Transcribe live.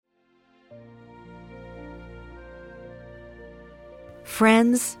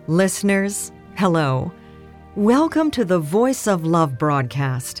Friends, listeners, hello. Welcome to the Voice of Love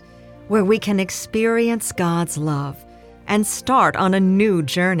broadcast, where we can experience God's love and start on a new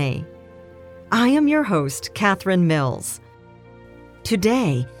journey. I am your host, Catherine Mills.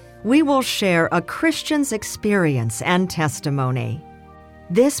 Today, we will share a Christian's experience and testimony.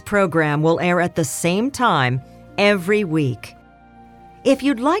 This program will air at the same time every week. If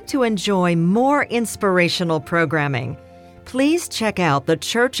you'd like to enjoy more inspirational programming, please check out the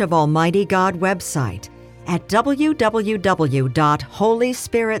Church of Almighty God website at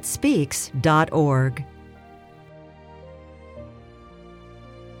www.holyspiritspeaks.org.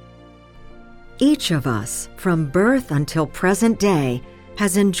 Each of us, from birth until present day,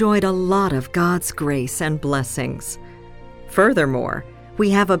 has enjoyed a lot of God's grace and blessings. Furthermore, we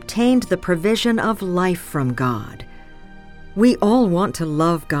have obtained the provision of life from God. We all want to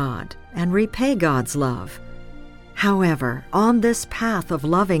love God and repay God's love. However, on this path of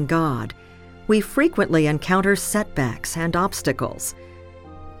loving God, we frequently encounter setbacks and obstacles.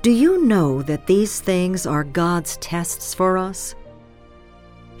 Do you know that these things are God's tests for us?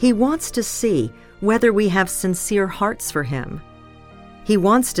 He wants to see whether we have sincere hearts for Him. He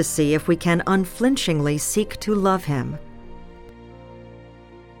wants to see if we can unflinchingly seek to love Him.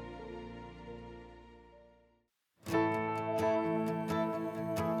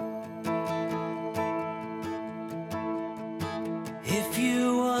 If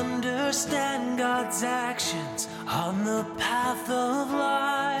you understand God's actions on the path of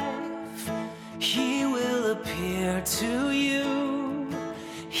life, He will appear to you.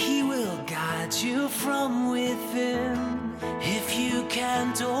 He will guide you from within. If you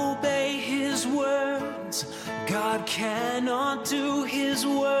can't obey His words, God cannot do His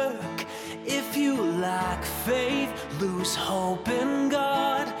work. If you lack faith, lose hope in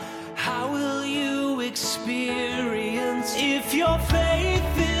God, how will you experience? If your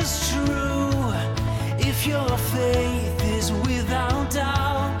faith is true, if your faith is without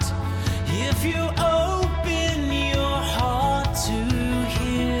doubt, if you open your heart to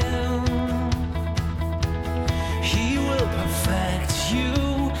Him, He will perfect you,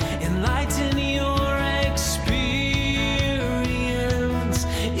 enlighten your experience.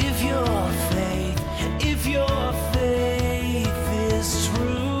 If your faith is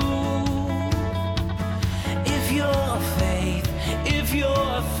true, if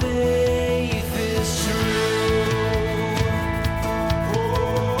your faith is true.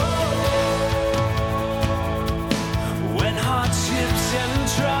 When hardships and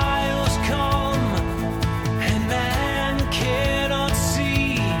trials come and man cannot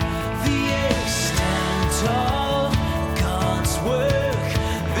see the extent of God's work,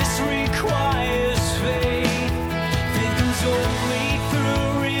 this requires faith. Faith comes only through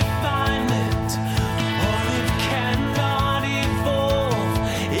refinement, or it cannot evolve.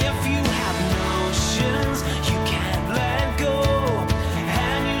 If you have notions you can't let go,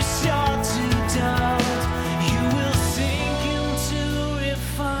 and you start to doubt, you will sink into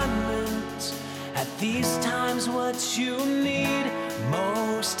refinement. At these times what you need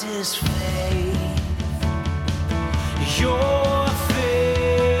most is faith. Your faith.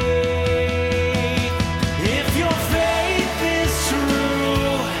 If your faith is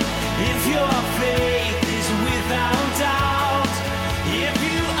true, if your faith is without doubt, if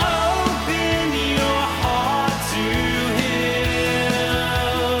you open your heart to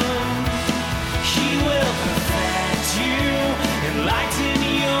Him, He will perfect you, enlighten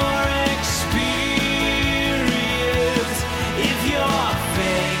your experience. If your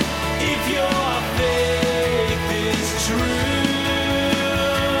faith is true,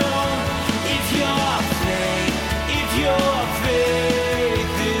 if your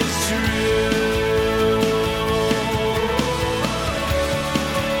faith is true.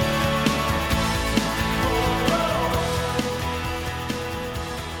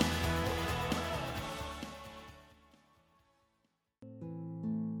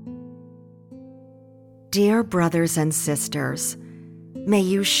 Dear brothers and sisters, may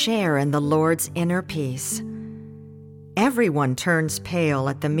you share in the Lord's inner peace. Everyone turns pale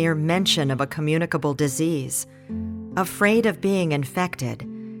at the mere mention of a communicable disease, afraid of being infected,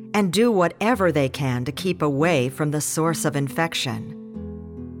 and do whatever they can to keep away from the source of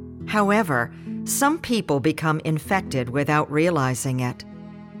infection. However, some people become infected without realizing it.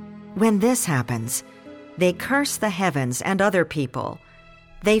 When this happens, they curse the heavens and other people.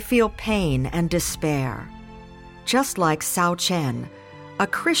 They feel pain and despair. Just like Sao Chen, a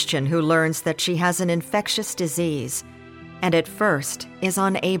Christian who learns that she has an infectious disease and at first is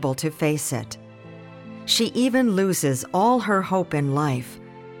unable to face it. She even loses all her hope in life,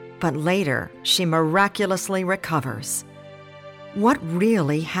 but later she miraculously recovers. What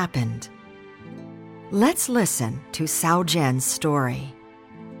really happened? Let's listen to Sao Jen's story.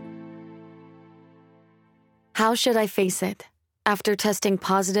 How should I face it after testing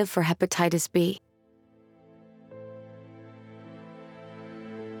positive for hepatitis B?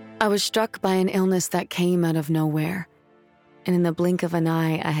 I was struck by an illness that came out of nowhere, and in the blink of an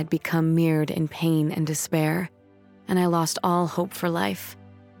eye, I had become mired in pain and despair, and I lost all hope for life.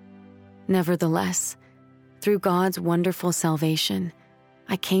 Nevertheless, through God's wonderful salvation,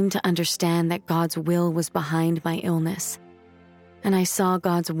 I came to understand that God's will was behind my illness, and I saw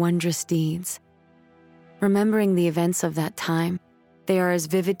God's wondrous deeds. Remembering the events of that time, they are as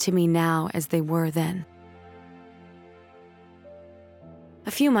vivid to me now as they were then.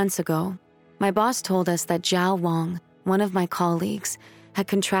 A few months ago, my boss told us that Zhao Wang, one of my colleagues, had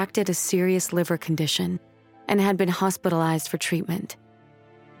contracted a serious liver condition and had been hospitalized for treatment.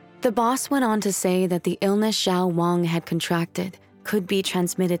 The boss went on to say that the illness Zhao Wang had contracted could be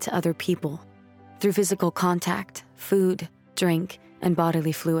transmitted to other people through physical contact, food, drink, and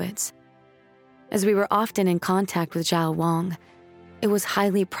bodily fluids. As we were often in contact with Zhao Wang, it was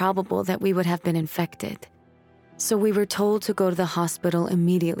highly probable that we would have been infected. So we were told to go to the hospital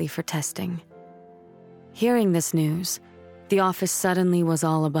immediately for testing. Hearing this news, the office suddenly was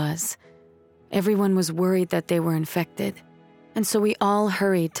all abuzz. Everyone was worried that they were infected, and so we all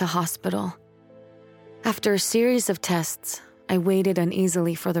hurried to hospital. After a series of tests, I waited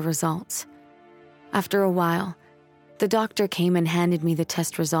uneasily for the results. After a while, the doctor came and handed me the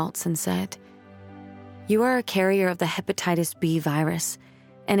test results and said, "You are a carrier of the hepatitis B virus,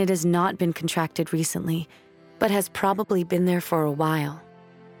 and it has not been contracted recently, but has probably been there for a while."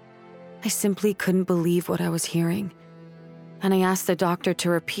 I simply couldn't believe what I was hearing, and I asked the doctor to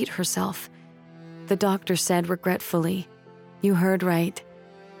repeat herself. The doctor said regretfully, "You heard right.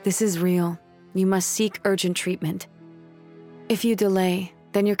 This is real. You must seek urgent treatment. If you delay,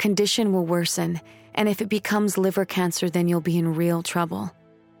 then your condition will worsen, and if it becomes liver cancer, then you'll be in real trouble.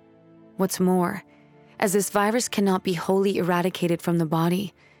 What's more, as this virus cannot be wholly eradicated from the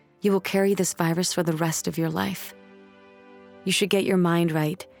body, you will carry this virus for the rest of your life. You should get your mind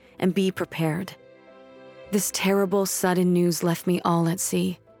right and be prepared." This terrible, sudden news left me all at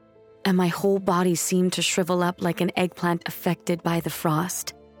sea, and my whole body seemed to shrivel up like an eggplant affected by the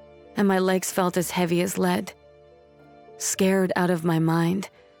frost, and my legs felt as heavy as lead. Scared out of my mind,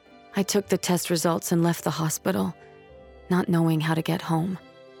 I took the test results and left the hospital, not knowing how to get home.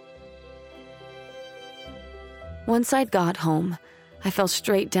 Once I'd got home, I fell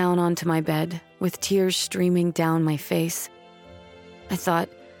straight down onto my bed, with tears streaming down my face. I thought,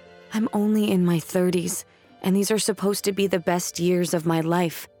 I'm only in my 30s, and these are supposed to be the best years of my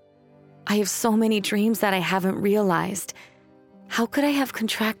life. I have so many dreams that I haven't realized. How could I have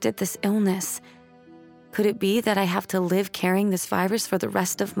contracted this illness? Could it be that I have to live carrying this virus for the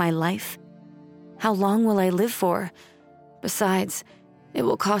rest of my life? How long will I live for? Besides, it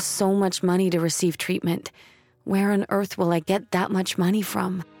will cost so much money to receive treatment. Where on earth will I get that much money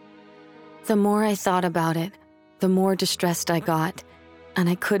from? The more I thought about it, the more distressed I got, and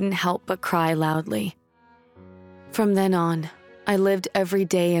I couldn't help but cry loudly. From then on, I lived every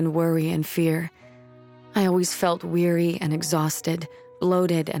day in worry and fear. I always felt weary and exhausted,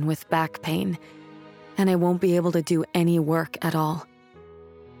 bloated and with back pain, and I won't be able to do any work at all.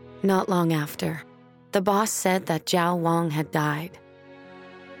 Not long after, the boss said that Zhao Wang had died.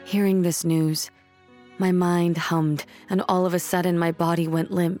 Hearing this news, my mind hummed, and all of a sudden my body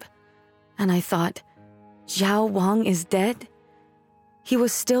went limp. And I thought, Zhao Wang is dead? He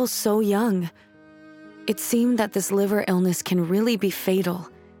was still so young. It seemed that this liver illness can really be fatal.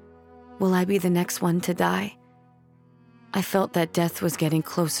 Will I be the next one to die? I felt that death was getting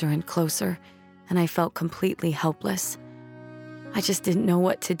closer and closer, and I felt completely helpless. I just didn't know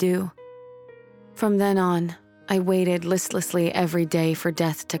what to do. From then on, I waited listlessly every day for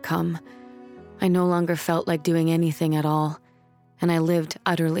death to come. I no longer felt like doing anything at all, and I lived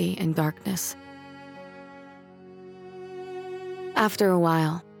utterly in darkness. After a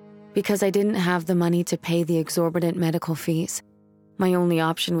while, because I didn't have the money to pay the exorbitant medical fees, my only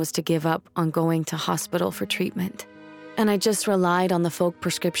option was to give up on going to hospital for treatment, and I just relied on the folk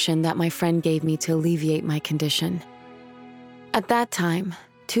prescription that my friend gave me to alleviate my condition. At that time,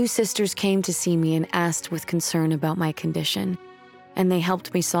 2 sisters came to see me and asked with concern about my condition, and they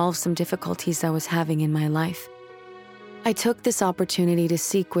helped me solve some difficulties I was having in my life. I took this opportunity to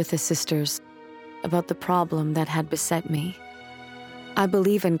seek with the sisters about the problem that had beset me. I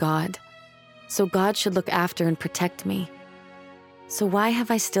believe in God, so God should look after and protect me. So why have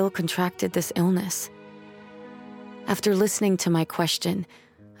I still contracted this illness? After listening to my question,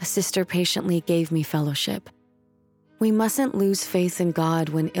 a sister patiently gave me fellowship. We mustn't lose faith in God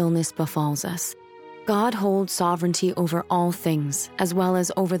when illness befalls us. God holds sovereignty over all things, as well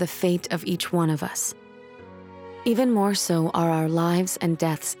as over the fate of each one of us. Even more so are our lives and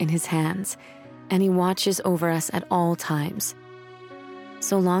deaths in His hands, and He watches over us at all times.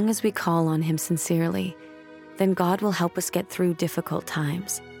 So long as we call on Him sincerely, then God will help us get through difficult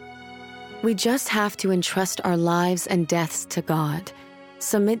times. We just have to entrust our lives and deaths to God,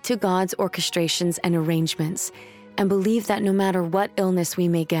 submit to God's orchestrations and arrangements, and believe that no matter what illness we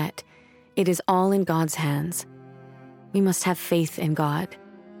may get, it is all in God's hands. We must have faith in God.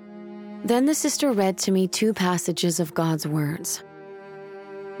 Then the sister read to me 2 passages of God's words.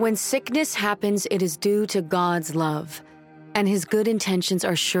 When sickness happens, it is due to God's love, and His good intentions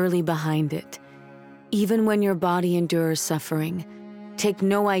are surely behind it. Even when your body endures suffering, take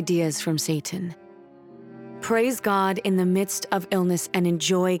no ideas from Satan. Praise God in the midst of illness and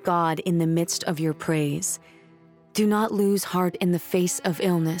enjoy God in the midst of your praise. Do not lose heart in the face of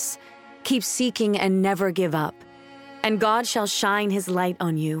illness. Keep seeking and never give up, and God shall shine His light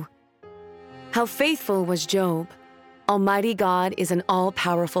on you. How faithful was Job! Almighty God is an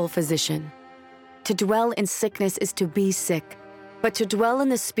all-powerful physician. To dwell in sickness is to be sick, but to dwell in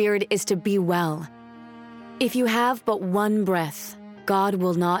the Spirit is to be well. If you have but one breath, God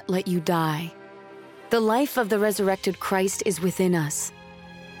will not let you die. The life of the resurrected Christ is within us.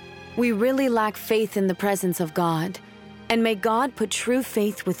 We really lack faith in the presence of God, and may God put true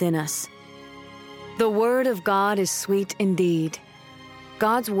faith within us. The Word of God is sweet indeed.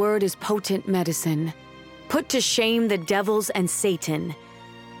 God's Word is potent medicine. Put to shame the devils and Satan.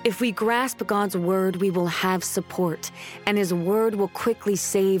 If we grasp God's Word, we will have support, and His Word will quickly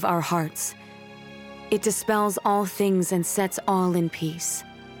save our hearts. It dispels all things and sets all in peace.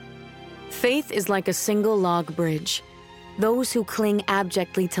 Faith is like a single log bridge. Those who cling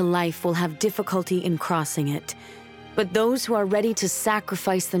abjectly to life will have difficulty in crossing it, but those who are ready to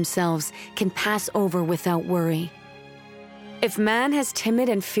sacrifice themselves can pass over without worry. If man has timid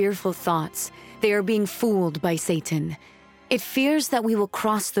and fearful thoughts, they are being fooled by Satan. It fears that we will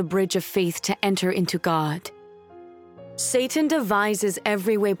cross the bridge of faith to enter into God. Satan devises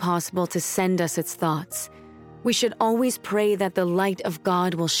every way possible to send us its thoughts. We should always pray that the light of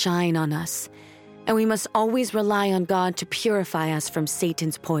God will shine on us, and we must always rely on God to purify us from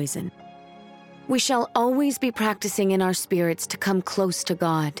Satan's poison. We shall always be practicing in our spirits to come close to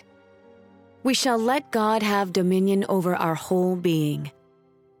God. We shall let God have dominion over our whole being.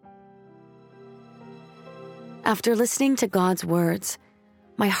 After listening to God's words,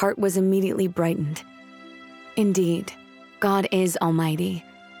 my heart was immediately brightened. Indeed, God is almighty,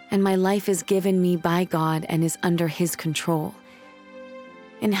 and my life is given me by God and is under His control.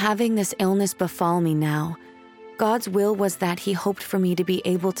 In having this illness befall me now, God's will was that He hoped for me to be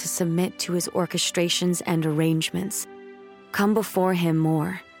able to submit to His orchestrations and arrangements, come before Him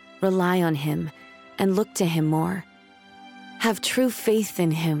more, rely on Him, and look to Him more. Have true faith in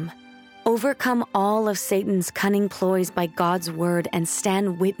Him, overcome all of Satan's cunning ploys by God's word, and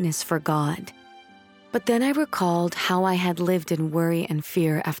stand witness for God. But then I recalled how I had lived in worry and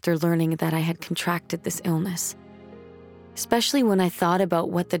fear after learning that I had contracted this illness. Especially when I thought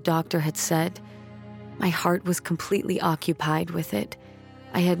about what the doctor had said, my heart was completely occupied with it.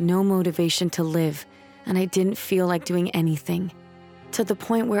 I had no motivation to live, and I didn't feel like doing anything, to the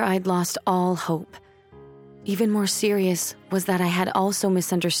point where I'd lost all hope. Even more serious was that I had also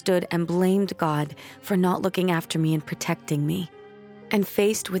misunderstood and blamed God for not looking after me and protecting me. And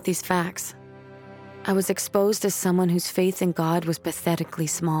faced with these facts, I was exposed as someone whose faith in God was pathetically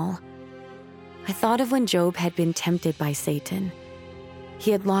small. I thought of when Job had been tempted by Satan.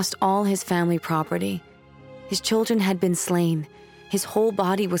 He had lost all his family property. His children had been slain. His whole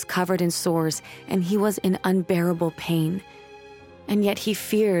body was covered in sores, and he was in unbearable pain. And yet he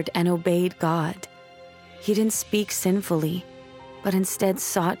feared and obeyed God. He didn't speak sinfully, but instead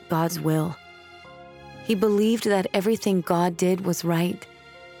sought God's will. He believed that everything God did was right,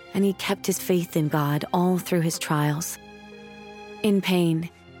 and he kept his faith in God all through his trials. In pain,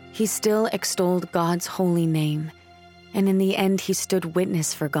 he still extolled God's holy name, and in the end he stood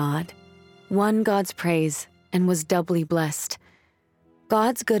witness for God, won God's praise, and was doubly blessed.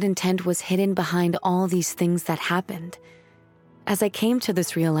 God's good intent was hidden behind all these things that happened. As I came to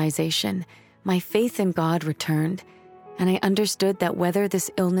this realization, my faith in God returned, and I understood that whether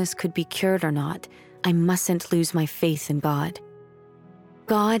this illness could be cured or not, I mustn't lose my faith in God.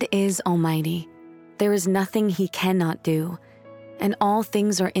 God is almighty. There is nothing he cannot do, and all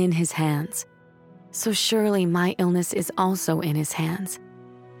things are in his hands. So surely my illness is also in his hands.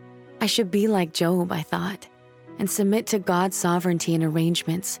 I should be like Job, I thought, and submit to God's sovereignty and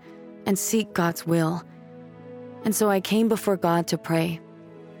arrangements, and seek God's will. And so I came before God to pray.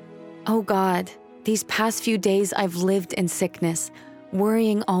 Oh God, these past few days I've lived in sickness,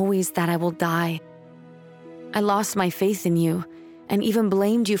 worrying always that I will die. I lost my faith in you and even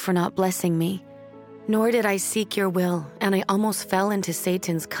blamed you for not blessing me. Nor did I seek your will, and I almost fell into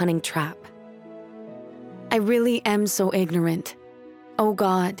Satan's cunning trap. I really am so ignorant. Oh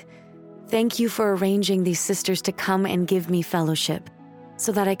God, thank you for arranging these sisters to come and give me fellowship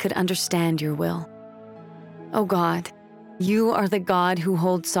so that I could understand your will. Oh God, you are the God who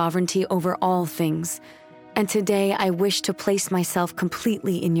holds sovereignty over all things, and today I wish to place myself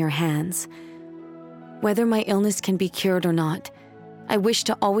completely in your hands. Whether my illness can be cured or not, I wish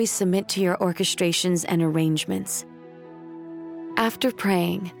to always submit to your orchestrations and arrangements. After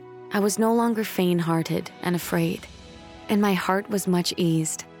praying, I was no longer faint-hearted and afraid, and my heart was much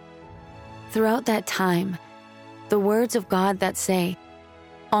eased. Throughout that time, the words of God that say,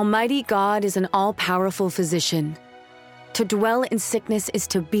 Almighty God is an all-powerful physician. To dwell in sickness is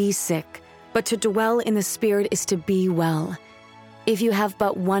to be sick, but to dwell in the Spirit is to be well. If you have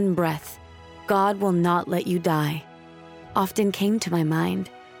but one breath, God will not let you die, often came to my mind,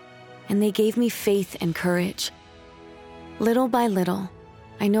 and they gave me faith and courage. Little by little,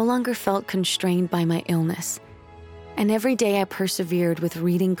 I no longer felt constrained by my illness, and every day I persevered with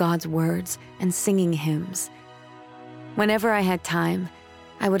reading God's words and singing hymns. Whenever I had time,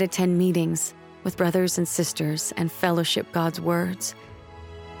 I would attend meetings with brothers and sisters and fellowship God's words.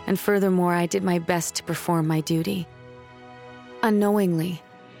 And furthermore, I did my best to perform my duty. Unknowingly,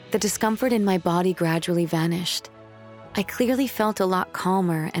 the discomfort in my body gradually vanished. I clearly felt a lot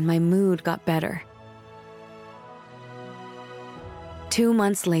calmer and my mood got better. 2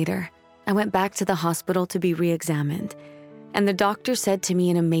 months later, I went back to the hospital to be re-examined, and the doctor said to me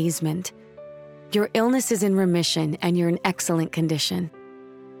in amazement, "Your illness is in remission and you're in excellent condition.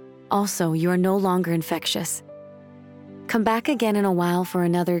 Also, you are no longer infectious. Come back again in a while for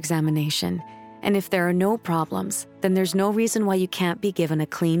another examination, and if there are no problems, then there's no reason why you can't be given a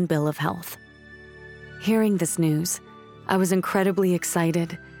clean bill of health." Hearing this news, I was incredibly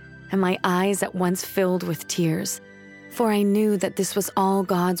excited, and my eyes at once filled with tears, for I knew that this was all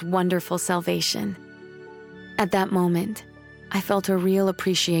God's wonderful salvation. At that moment, I felt a real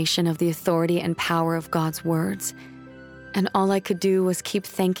appreciation of the authority and power of God's words, and all I could do was keep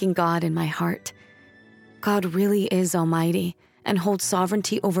thanking God in my heart. God really is almighty and holds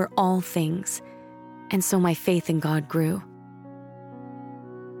sovereignty over all things, and so my faith in God grew.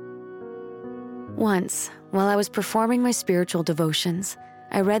 Once, while I was performing my spiritual devotions,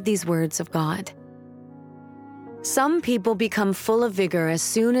 I read these words of God. Some people become full of vigor as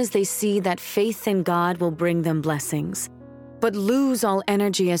soon as they see that faith in God will bring them blessings, but lose all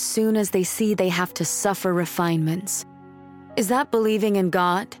energy as soon as they see they have to suffer refinements. Is that believing in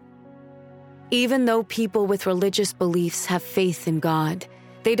God? Even though people with religious beliefs have faith in God,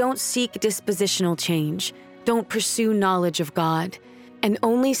 they don't seek dispositional change, don't pursue knowledge of God, and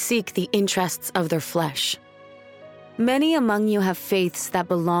only seek the interests of their flesh. Many among you have faiths that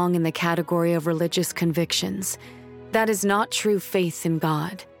belong in the category of religious convictions. That is not true faith in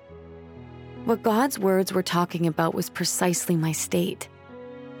God. What God's words were talking about was precisely my state,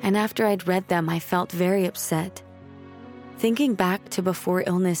 and after I'd read them, I felt very upset. Thinking back to before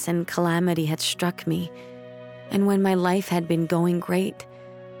illness and calamity had struck me, and when my life had been going great,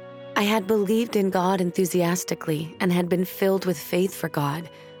 I had believed in God enthusiastically and had been filled with faith for God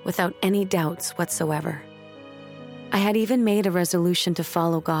without any doubts whatsoever. I had even made a resolution to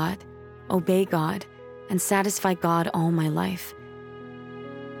follow God, obey God, and satisfy God all my life.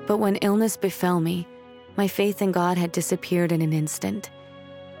 But when illness befell me, my faith in God had disappeared in an instant,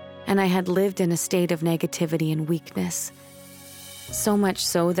 and I had lived in a state of negativity and weakness. So much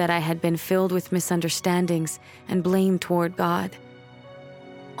so that I had been filled with misunderstandings and blame toward God.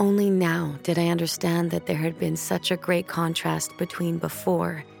 Only now did I understand that there had been such a great contrast between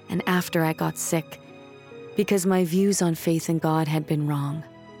before and after I got sick, because my views on faith in God had been wrong.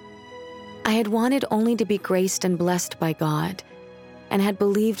 I had wanted only to be graced and blessed by God, and had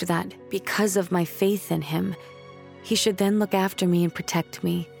believed that because of my faith in Him, He should then look after me and protect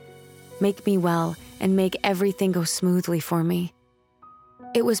me, make me well, and make everything go smoothly for me.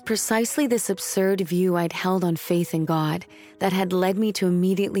 It was precisely this absurd view I'd held on faith in God that had led me to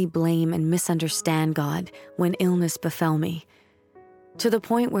immediately blame and misunderstand God when illness befell me, to the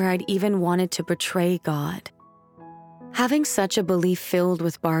point where I'd even wanted to betray God. Having such a belief filled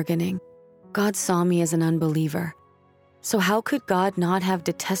with bargaining, God saw me as an unbeliever. So how could God not have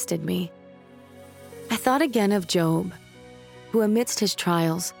detested me? I thought again of Job, who amidst his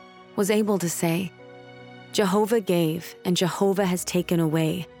trials was able to say, "Jehovah gave, and Jehovah has taken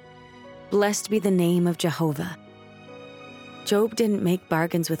away. Blessed be the name of Jehovah, Job didn't make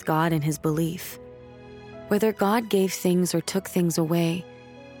bargains with God in his belief. Whether God gave things or took things away,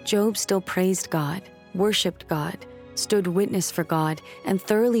 Job still praised God, worshipped God, stood witness for God, and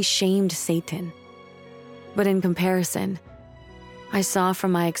thoroughly shamed Satan. But in comparison, I saw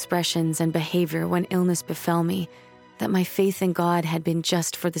from my expressions and behavior when illness befell me that my faith in God had been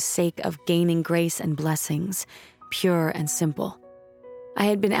just for the sake of gaining grace and blessings, pure and simple. I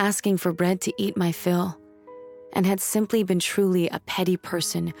had been asking for bread to eat my fill, and had simply been truly a petty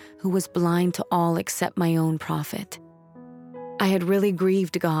person who was blind to all except my own profit. I had really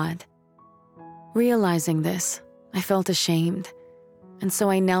grieved God. Realizing this, I felt ashamed, and so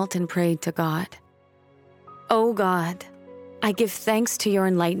I knelt and prayed to God. "Oh God, I give thanks to your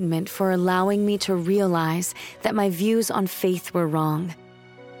enlightenment for allowing me to realize that my views on faith were wrong,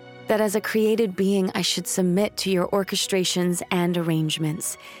 that as a created being I should submit to your orchestrations and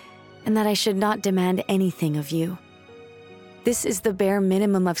arrangements, and that I should not demand anything of you. This is the bare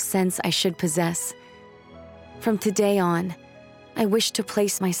minimum of sense I should possess. From today on, I wish to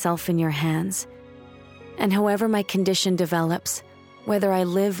place myself in your hands, and however my condition develops, whether I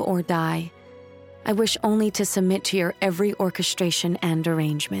live or die, I wish only to submit to your every orchestration and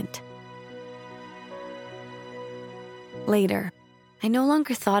arrangement." Later, I no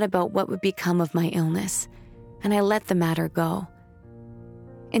longer thought about what would become of my illness, and I let the matter go.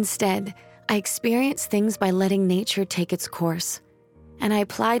 Instead, I experienced things by letting nature take its course, and I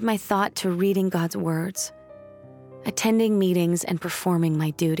applied my thought to reading God's words, attending meetings, and performing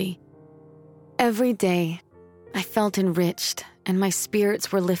my duty. Every day, I felt enriched, and my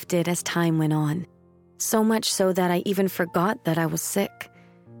spirits were lifted as time went on, so much so that I even forgot that I was sick.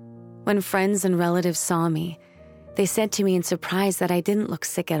 When friends and relatives saw me, they said to me in surprise that I didn't look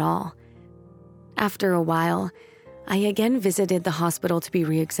sick at all. After a while, I again visited the hospital to be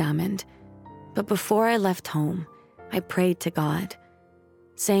re-examined, but before I left home, I prayed to God,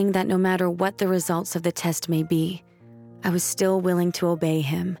 saying that no matter what the results of the test may be, I was still willing to obey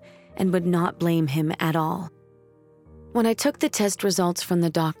Him and would not blame Him at all. When I took the test results from the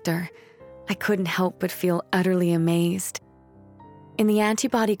doctor, I couldn't help but feel utterly amazed. In the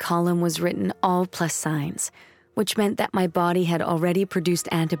antibody column was written all plus signs, which meant that my body had already produced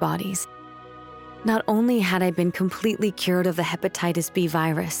antibodies. Not only had I been completely cured of the hepatitis B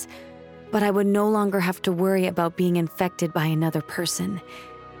virus, but I would no longer have to worry about being infected by another person.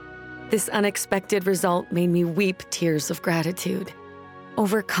 This unexpected result made me weep tears of gratitude,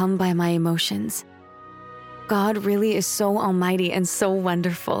 overcome by my emotions. God really is so almighty and so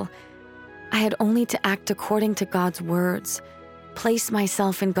wonderful. I had only to act according to God's words, place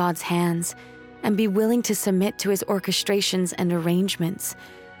myself in God's hands, and be willing to submit to His orchestrations and arrangements,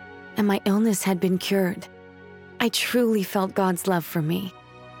 and my illness had been cured. I truly felt God's love for me.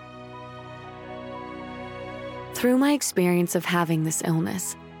 Through my experience of having this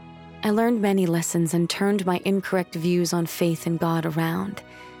illness, I learned many lessons and turned my incorrect views on faith in God around.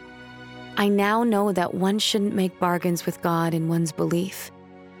 I now know that one shouldn't make bargains with God in one's belief,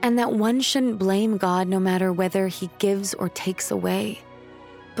 and that one shouldn't blame God no matter whether He gives or takes away,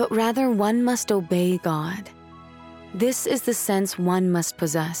 but rather one must obey God. This is the sense one must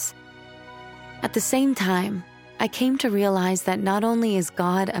possess. At the same time, I came to realize that not only is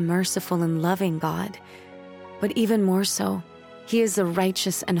God a merciful and loving God, but even more so, He is a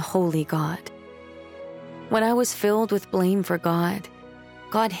righteous and holy God. When I was filled with blame for God,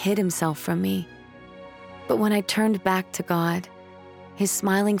 God hid Himself from me. But when I turned back to God, His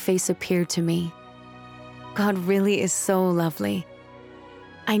smiling face appeared to me. God really is so lovely.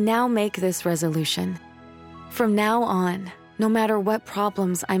 I now make this resolution. From now on, no matter what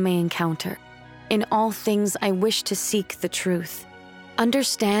problems I may encounter, in all things I wish to seek the truth,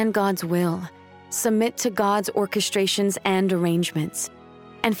 understand God's will, submit to God's orchestrations and arrangements,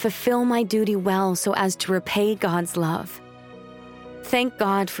 and fulfill my duty well so as to repay God's love. Thank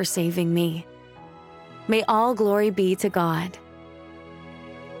God for saving me. May all glory be to God.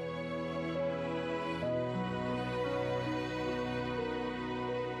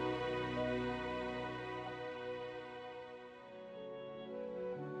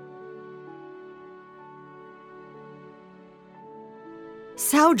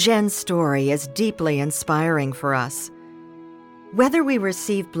 Sao Zhen's story is deeply inspiring for us. Whether we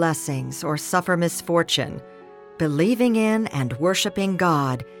receive blessings or suffer misfortune, believing in and worshiping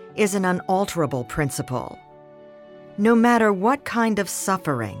God is an unalterable principle. No matter what kind of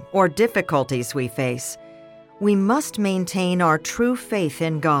suffering or difficulties we face, we must maintain our true faith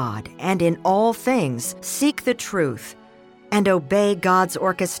in God and in all things seek the truth and obey God's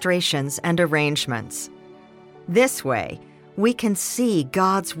orchestrations and arrangements. This way, we can see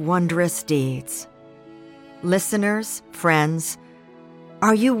God's wondrous deeds. Listeners, friends,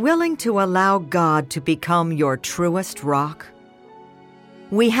 are you willing to allow God to become your truest rock?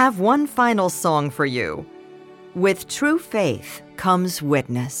 We have one final song for you. With true faith comes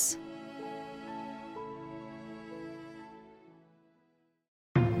witness.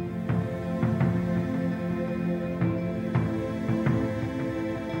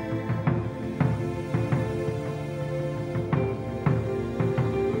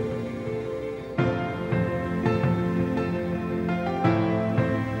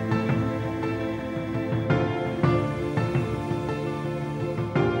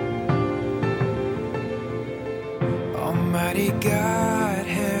 Almighty God,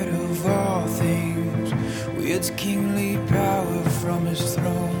 head of all things, wields kingly power from his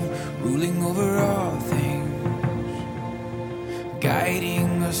throne, ruling over all things,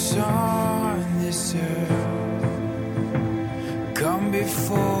 guiding us on this earth. Come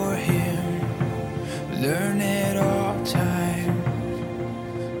before him, learn at all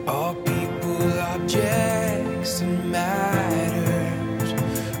times, all people, objects, and matters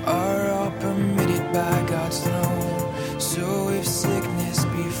are all permitted by God's throne. So if sickness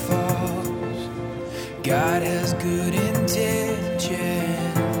befalls, God has good intentions.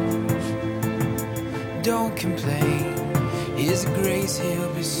 Don't complain, his grace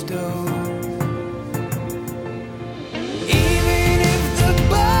he'll bestow. Even if the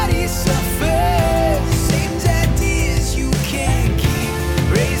body suffers, same ideas you can't keep.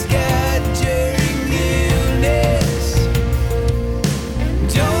 Praise God during illness.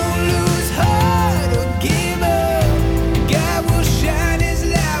 Don't lose heart or give up. God will shine his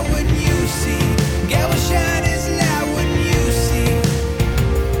light when you see. God will shine his light when you see.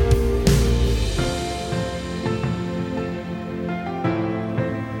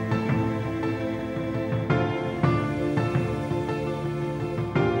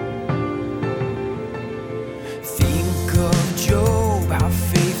 Think of Job, how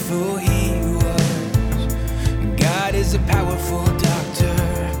faithful he was. God is a powerful doctor.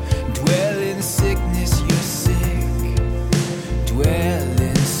 Dwell in sickness, you're sick. Dwell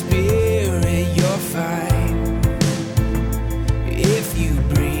in spirit, you're fine. If you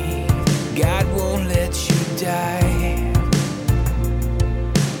breathe, God won't let you die.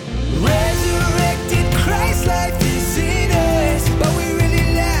 Resurrected Christ, life is in us, but we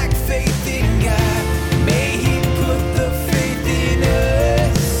really lack faith in God. May he put the faith in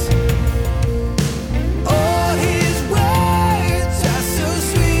us. All his words are so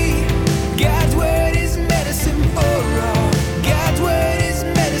sweet. God's word is medicine for all. God's word is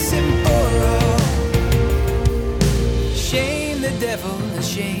medicine for all. Shame the devil and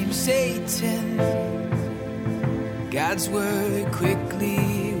shame Satan. God's word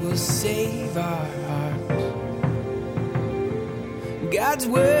quickly will save our hearts. God's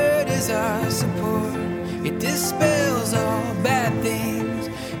word is our support. It dispels all bad things.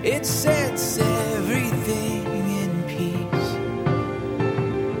 It sets everything in peace.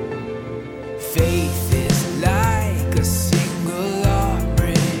 Faith is like a single log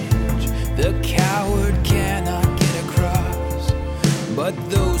bridge. The coward cannot get across, but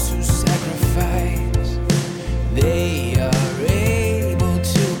those who sacrifice, they are able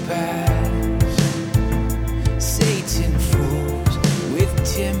to pass. Satan fools with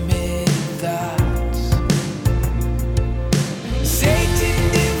timid thoughts. Satan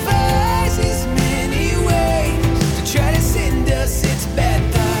devises many ways to try to send us its bad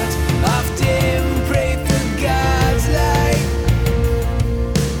thoughts. Often pray for God's light,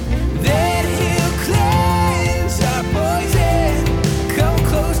 then he'll cleanse our poison. Come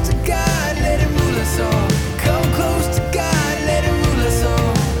close to God, let him rule us all. Come close to God, let him rule us all.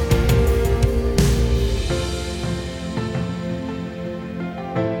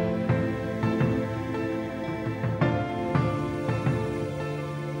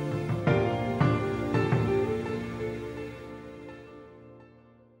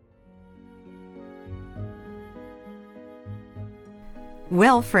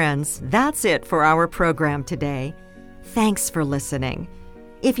 Well, friends, that's it for our program today. Thanks for listening.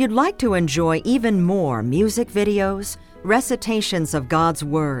 If you'd like to enjoy even more music videos, recitations of God's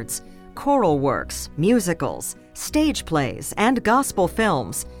words, choral works, musicals, stage plays, and gospel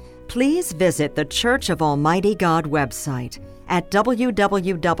films, please visit the Church of Almighty God website at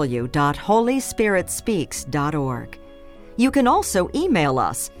www.holyspearitspeaks.org. You can also email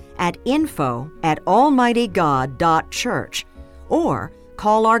us at info@almightygod.church or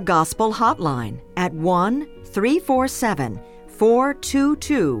call our gospel hotline at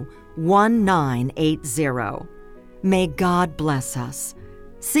 1-347-422-1980. May God bless us.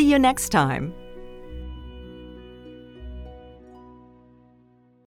 See you next time.